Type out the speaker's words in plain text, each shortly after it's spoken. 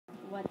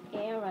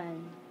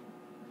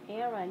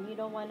Arann, you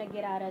don't want to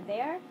get out of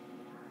there?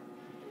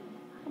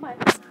 Come on,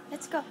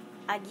 let's go.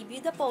 I'll give you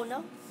the phone,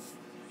 no?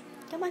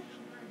 Come on.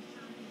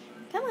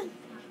 Come on.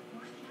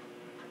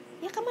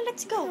 Yeah, come on,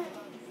 let's go.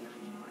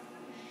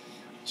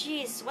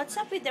 Jeez, what's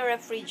up with the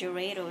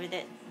refrigerator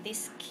that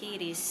this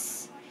kid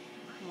is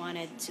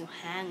wanted to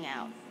hang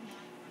out?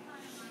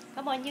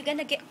 Come on, you're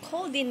gonna get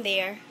cold in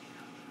there,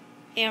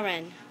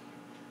 Arann.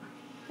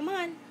 Come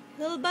on,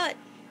 little butt.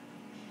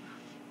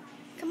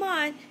 Come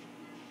on,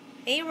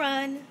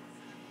 Arann.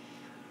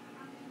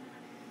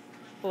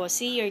 Oh,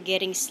 see, you're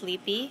getting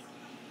sleepy.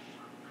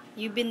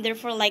 You've been there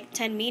for like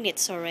 10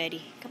 minutes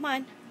already. Come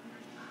on.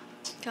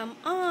 Come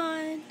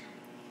on.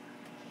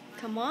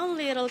 Come on,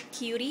 little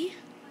cutie.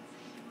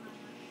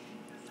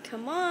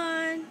 Come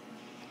on.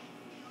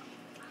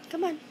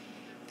 Come on.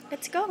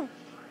 Let's go.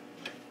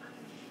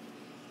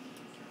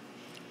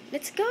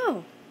 Let's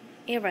go,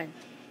 Arann.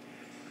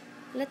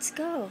 Let's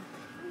go.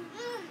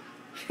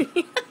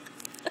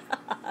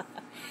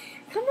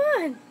 Come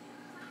on.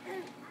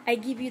 I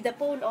give you the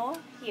phone, oh,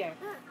 here.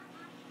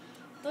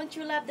 Don't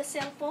you love the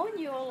cell phone?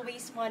 You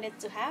always wanted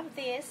to have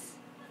this.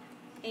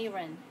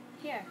 Arann,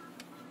 here.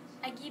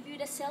 I give you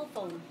the cell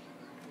phone.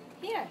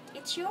 Here,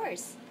 it's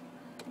yours.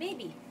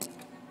 Baby,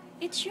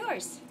 it's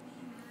yours.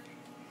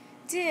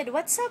 Dude,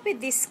 what's up with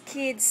these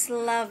kids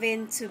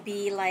loving to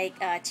be like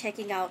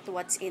checking out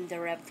what's in the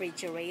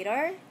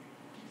refrigerator?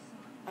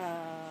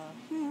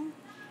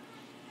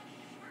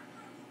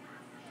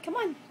 Come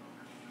on.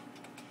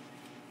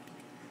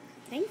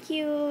 Thank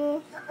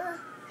you.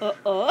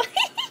 Uh-oh.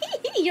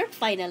 You're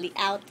finally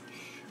out.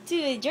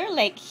 Dude, you're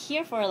like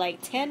here for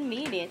like 10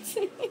 minutes.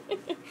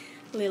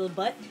 Little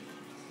butt.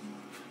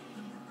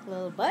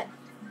 Little butt.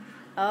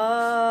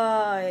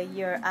 Oh,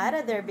 you're out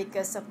of there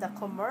because of the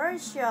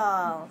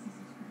commercial.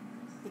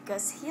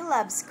 Because he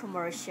loves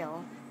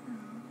commercial.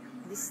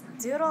 This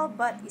doodle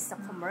butt is a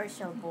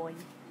commercial boy.